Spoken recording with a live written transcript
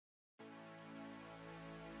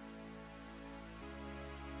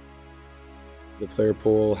The player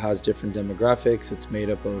pool has different demographics. It's made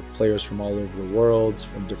up of players from all over the world,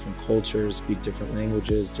 from different cultures, speak different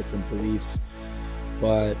languages, different beliefs.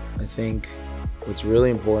 But I think what's really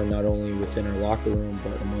important, not only within our locker room,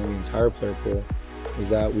 but among the entire player pool, is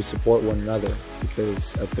that we support one another,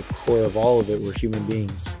 because at the core of all of it, we're human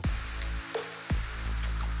beings.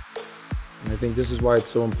 And I think this is why it's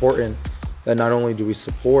so important that not only do we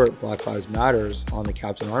support Black Lives Matters on the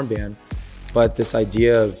captain armband, but this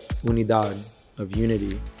idea of Unidad, of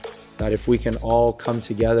unity, that if we can all come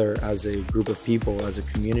together as a group of people, as a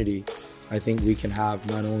community, I think we can have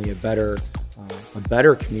not only a better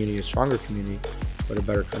community, a stronger community, but a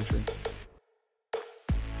better country.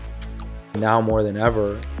 Now more than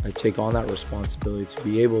ever, I take on that responsibility to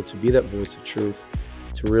be able to be that voice of truth,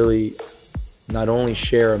 to really not only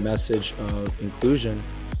share a message of inclusion,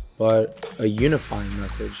 but a unifying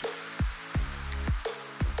message.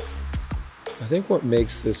 I think what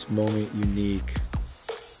makes this moment unique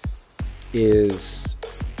is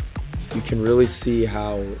you can really see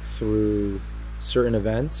how through certain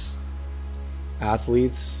events,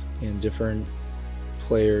 athletes and different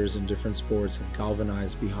players in different sports have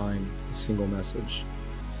galvanized behind a single message.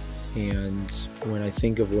 And when I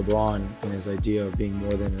think of LeBron and his idea of being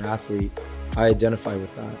more than an athlete, I identify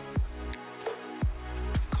with that.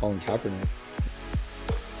 Colin Kaepernick.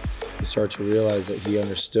 You start to realize that he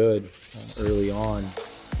understood early on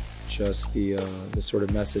just the sort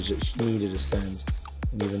of message that he needed to send.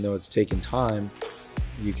 And even though it's taken time,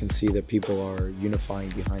 you can see that people are unifying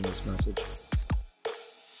behind this message.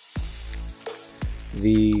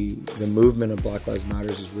 The movement of Black Lives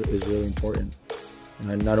Matters is really important.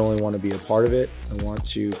 And I not only want to be a part of it, I want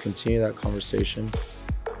to continue that conversation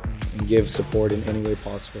and give support in any way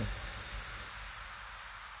possible.